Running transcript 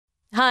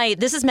Hi,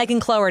 this is Megan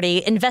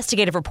Cloherty,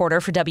 investigative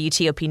reporter for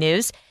WTOP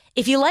News.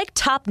 If you like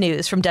top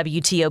news from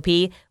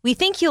WTOP, we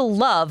think you'll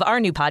love our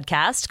new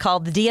podcast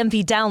called The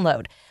DMV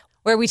Download,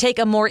 where we take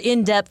a more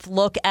in-depth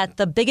look at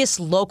the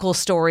biggest local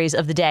stories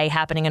of the day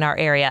happening in our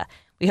area.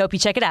 We hope you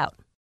check it out.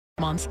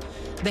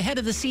 The head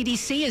of the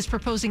CDC is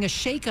proposing a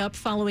shakeup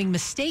following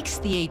mistakes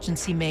the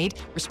agency made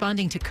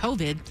responding to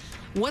COVID.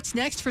 What's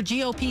next for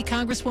GOP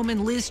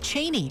Congresswoman Liz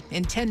Cheney?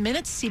 In 10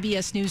 minutes,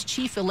 CBS News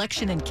chief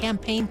election and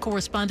campaign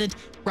correspondent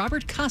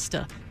Robert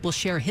Costa will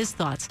share his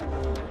thoughts.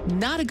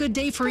 Not a good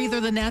day for either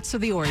the Nats or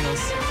the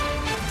Orioles.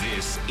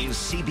 This is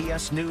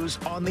CBS News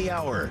on the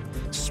Hour,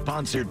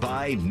 sponsored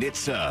by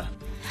NHTSA.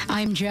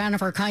 I'm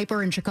Jennifer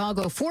Kuiper in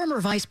Chicago.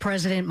 Former Vice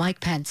President Mike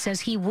Pence says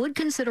he would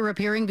consider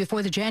appearing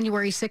before the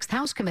January 6th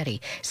House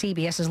Committee.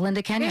 CBS's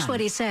Linda Kenyon. Here's what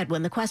he said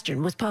when the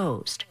question was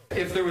posed.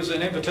 If there was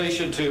an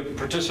invitation to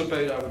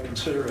participate, I would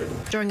consider it.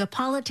 During a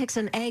Politics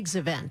and Eggs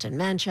event in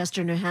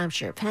Manchester, New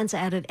Hampshire, Pence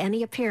added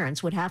any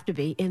appearance would have to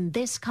be in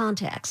this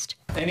context.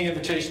 Any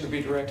invitation to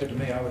be directed to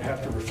me, I would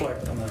have to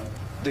reflect on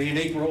the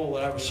unique role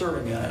that I was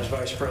serving in as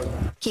vice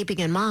president. Keeping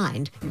in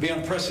mind, It would be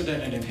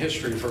unprecedented in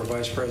history for a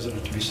vice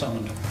president to be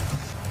summoned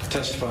to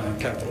testify on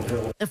Capitol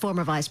Hill. the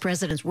former vice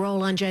president's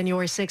role on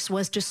January 6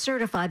 was to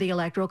certify the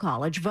Electoral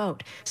College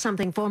vote,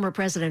 something former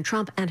President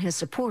Trump and his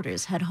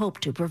supporters had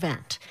hoped to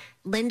prevent.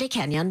 Linda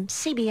Kenyon,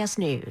 CBS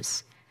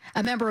News.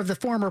 A member of the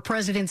former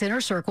president's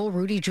inner circle,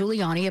 Rudy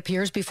Giuliani,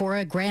 appears before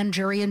a grand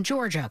jury in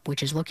Georgia,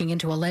 which is looking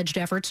into alleged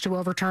efforts to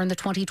overturn the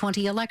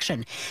 2020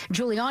 election.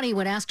 Giuliani,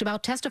 when asked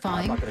about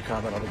testifying, I'm not going to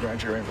comment on the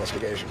grand jury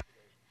investigation.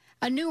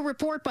 A new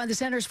report by the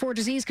Centers for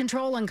Disease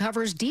Control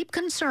uncovers deep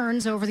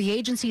concerns over the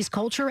agency's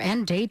culture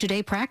and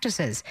day-to-day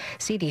practices.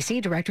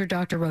 CDC Director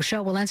Dr.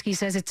 Rochelle Walensky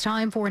says it's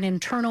time for an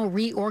internal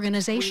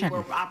reorganization.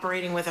 We're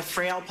operating with a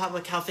frail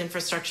public health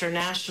infrastructure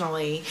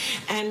nationally,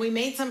 and we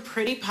made some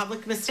pretty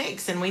public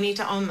mistakes, and we need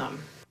to own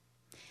them.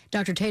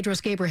 Dr.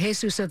 Tedros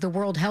Ghebreyesus of the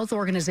World Health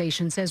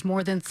Organization says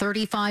more than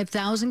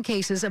 35,000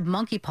 cases of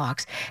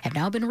monkeypox have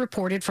now been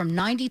reported from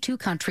 92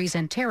 countries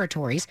and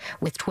territories,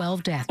 with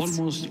 12 deaths.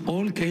 Almost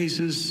all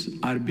cases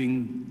are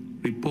being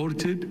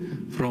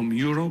reported from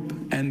Europe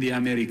and the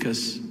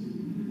Americas,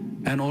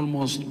 and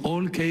almost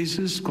all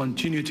cases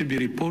continue to be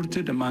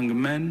reported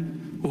among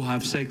men who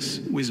have sex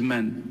with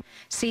men.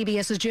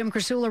 CBS's Jim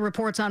Krasula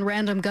reports on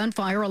random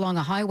gunfire along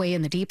a highway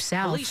in the Deep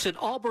South. Police in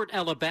Auburn,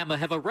 Alabama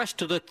have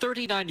arrested a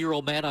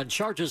 39-year-old man on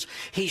charges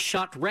he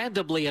shot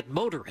randomly at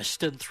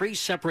motorists in 3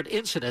 separate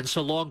incidents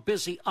along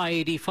busy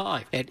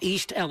I-85 at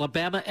East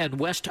Alabama and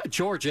West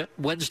Georgia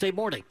Wednesday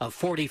morning. A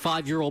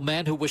 45-year-old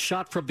man who was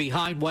shot from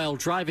behind while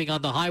driving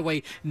on the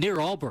highway near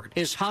Auburn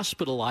is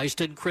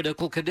hospitalized in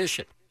critical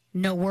condition.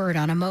 No word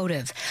on a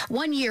motive.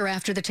 1 year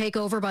after the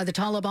takeover by the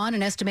Taliban,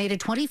 an estimated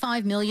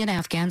 25 million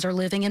Afghans are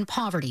living in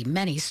poverty,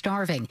 many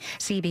starving.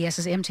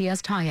 CBS's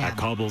MTS Tayeb. At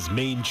Kabul's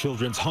main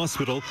children's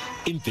hospital,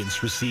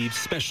 infants receive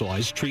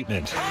specialized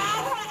treatment.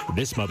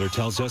 This mother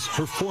tells us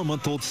her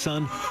 4-month-old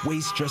son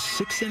weighs just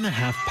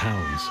 6.5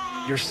 pounds.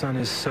 Your son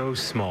is so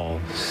small,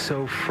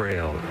 so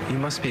frail. You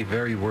must be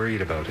very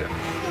worried about him.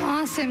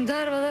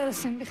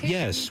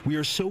 Yes, we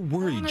are so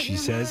worried, she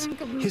says.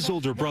 His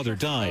older brother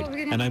died,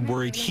 and I'm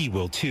worried he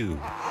will too.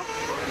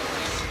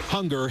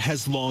 Hunger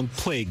has long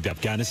plagued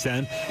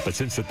Afghanistan, but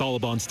since the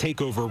Taliban's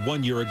takeover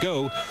 1 year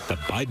ago, the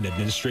Biden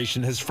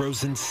administration has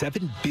frozen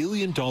 $7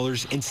 billion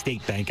in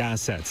state bank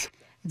assets.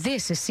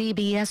 This is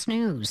CBS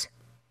News.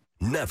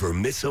 Never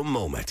miss a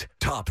moment.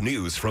 Top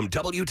news from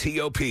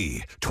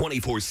WTOP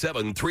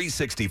 24/7,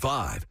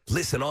 365.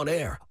 Listen on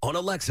air, on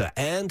Alexa,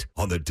 and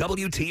on the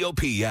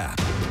WTOP app.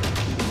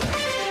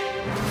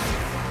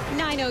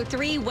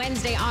 9:03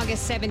 Wednesday,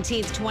 August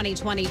 17th,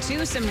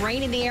 2022. Some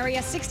rain in the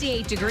area.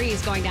 68 degrees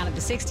going down to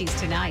the 60s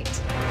tonight.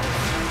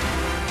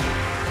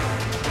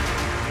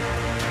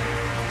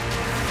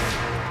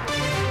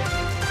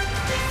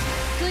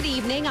 Good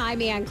evening.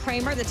 I'm Ann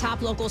Kramer. The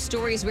top local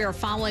stories we are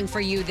following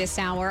for you this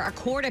hour. A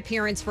court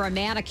appearance for a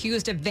man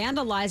accused of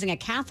vandalizing a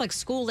Catholic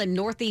school in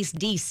Northeast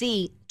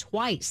D.C.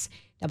 twice.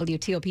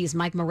 WTOP's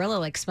Mike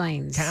Murillo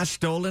explains. Cash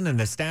stolen and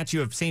the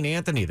statue of St.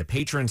 Anthony, the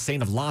patron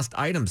saint of lost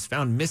items,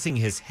 found missing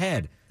his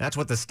head. That's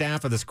what the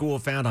staff of the school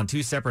found on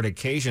 2 separate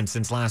occasions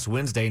since last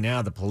Wednesday.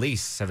 Now the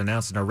police have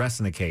announced an arrest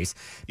in the case.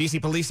 D.C.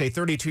 police say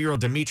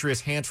 32-year-old Demetrius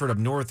Hansford of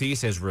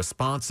Northeast is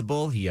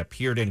responsible. He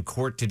appeared in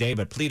court today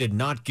but pleaded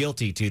not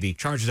guilty to the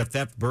charges of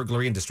theft,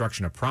 burglary, and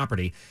destruction of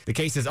property. The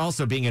case is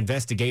also being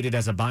investigated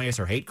as a bias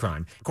or hate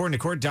crime. According to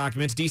court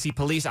documents, D.C.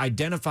 police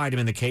identified him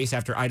in the case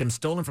after items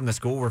stolen from the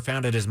school were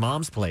found at his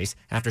mom's place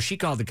after she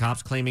called the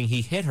cops claiming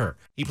he hit her.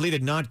 He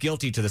pleaded not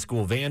guilty to the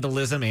school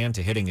vandalism and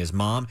to hitting his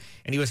mom,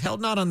 and he was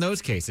held not on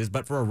those cases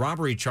but for a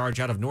robbery charge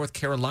out of North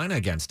Carolina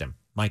against him.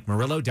 Mike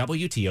Murillo,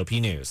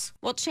 WTOP News.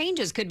 Well,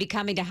 changes could be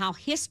coming to how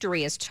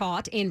history is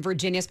taught in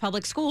Virginia's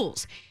public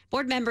schools.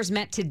 Board members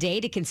met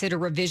today to consider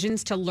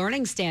revisions to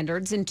learning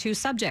standards in 2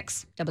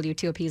 subjects.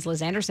 WTOP's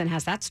Liz Anderson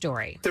has that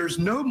story. There's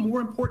no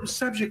more important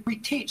subject we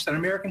teach than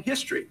American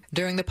history.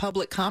 During the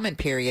public comment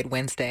period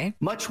Wednesday,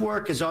 much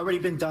work has already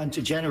been done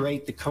to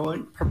generate the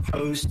current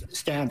proposed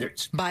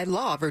standards. By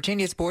law,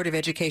 Virginia's Board of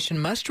Education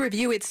must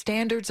review its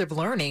standards of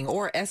learning,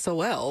 or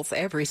SOLs,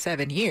 every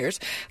 7 years.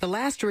 The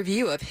last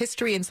review of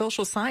history and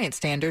social science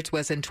standards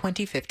was in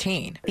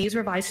 2015. These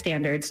revised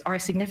standards are a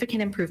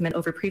significant improvement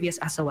over previous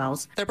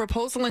SOLs. The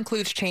proposal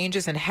includes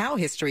changes in how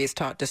history is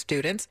taught to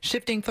students,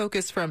 shifting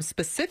focus from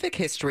specific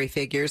history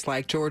figures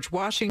like George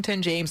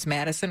Washington, James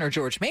Madison, or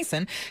George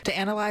Mason to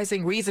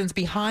analyzing reasons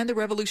behind the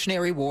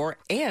Revolutionary War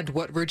and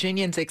what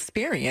Virginians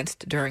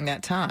experienced during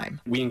that time.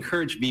 We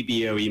encourage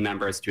VBOE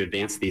members to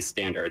advance these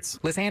standards.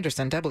 Liz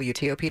Anderson,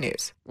 WTOP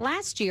News.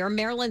 Last year,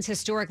 Maryland's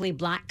historically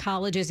black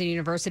colleges and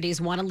universities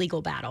won a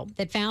legal battle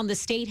that found the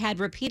state had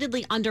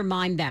repeatedly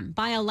undermined them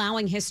by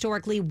allowing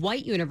historically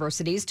white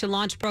universities to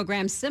launch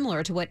programs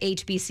similar to what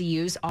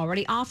HBCUs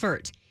already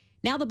offered.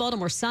 Now the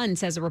Baltimore Sun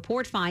says a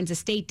report finds the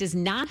state does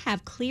not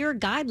have clear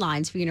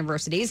guidelines for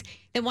universities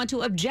that want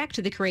to object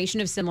to the creation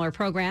of similar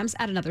programs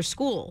at another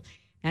school.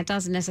 That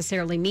doesn't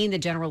necessarily mean the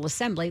General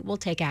Assembly will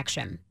take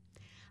action.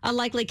 A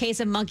likely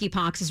case of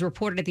monkeypox is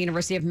reported at the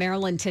University of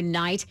Maryland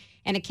tonight,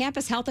 and a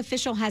campus health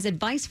official has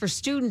advice for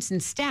students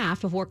and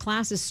staff before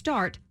classes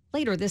start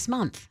later this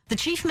month. The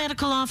chief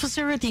medical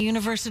officer at the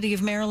University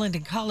of Maryland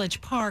in College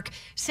Park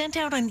sent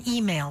out an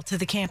email to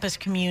the campus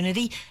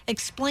community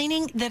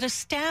explaining that a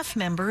staff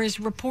member is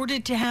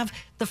reported to have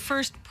the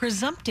first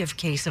presumptive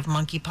case of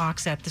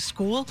monkeypox at the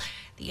school.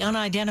 The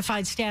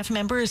unidentified staff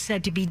member is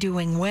said to be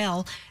doing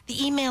well.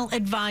 The email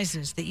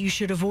advises that you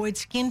should avoid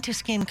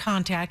skin-to-skin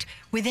contact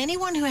with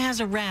anyone who has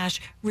a rash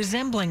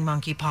resembling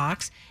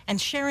monkeypox, and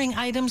sharing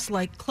items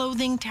like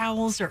clothing,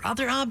 towels, or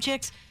other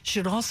objects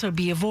should also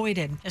be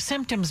avoided. The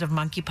symptoms of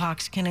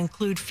monkeypox can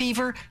include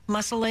fever,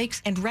 muscle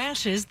aches, and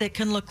rashes that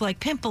can look like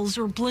pimples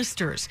or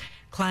blisters.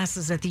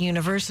 Classes at the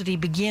university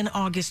begin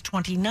August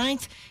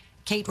 29th.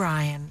 Kate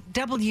Ryan,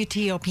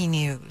 WTOP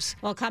News.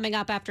 Well, coming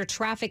up after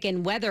traffic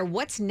and weather,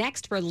 what's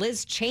next for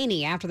Liz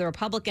Cheney after the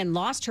Republican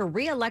lost her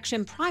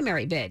re-election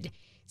primary bid?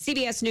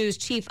 CBS News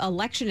chief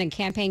election and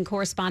campaign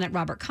correspondent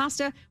Robert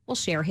Costa will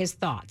share his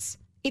thoughts.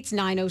 It's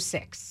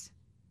 9:06.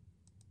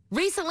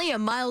 Recently, a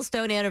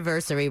milestone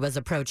anniversary was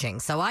approaching,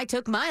 so I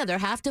took my other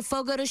half to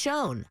Fogo de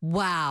Chão.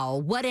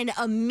 Wow, what an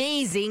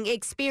amazing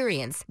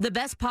experience. The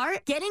best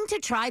part? Getting to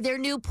try their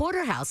new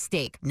porterhouse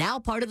steak, now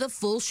part of the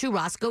full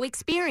churrasco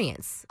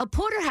experience. A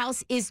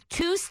porterhouse is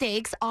 2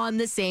 steaks on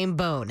the same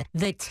bone,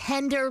 the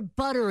tender,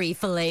 buttery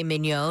filet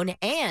mignon,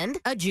 and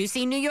a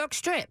juicy New York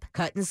strip,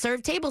 cut and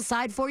served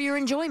tableside for your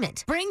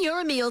enjoyment. Bring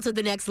your meal to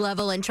the next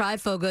level and try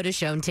Fogo de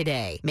Chão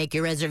today. Make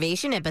your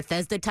reservation at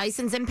Bethesda,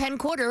 Tysons, and Penn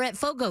Quarter at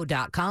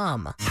Fogo.com.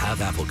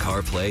 Have Apple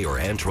CarPlay or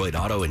Android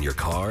Auto in your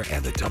car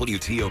and the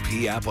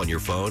WTOP app on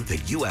your phone? Then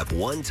you have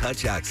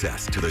one-touch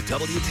access to the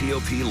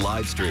WTOP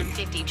live stream.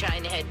 50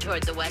 trying to head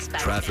toward the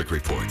westbound. Traffic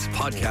reports,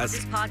 podcasts,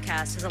 this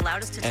podcast has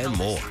allowed us to and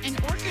more. An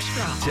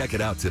orchestra. Check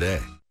it out today.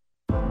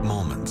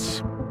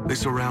 Moments. They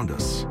surround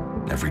us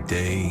every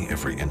day,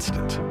 every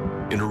instant.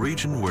 In a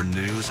region where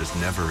news is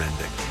never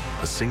ending,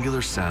 a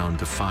singular sound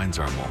defines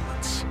our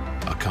moments.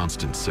 A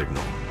constant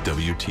signal.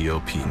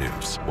 WTOP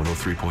News,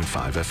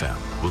 103.5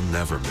 FM. Will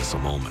never miss a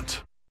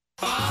moment.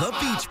 The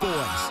Beach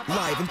Boys,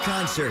 live in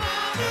concert.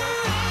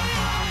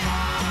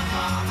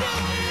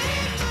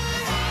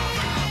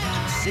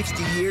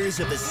 60 years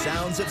of the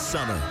sounds of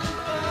summer.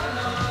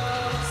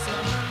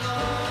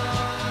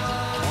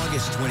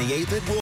 August 28th at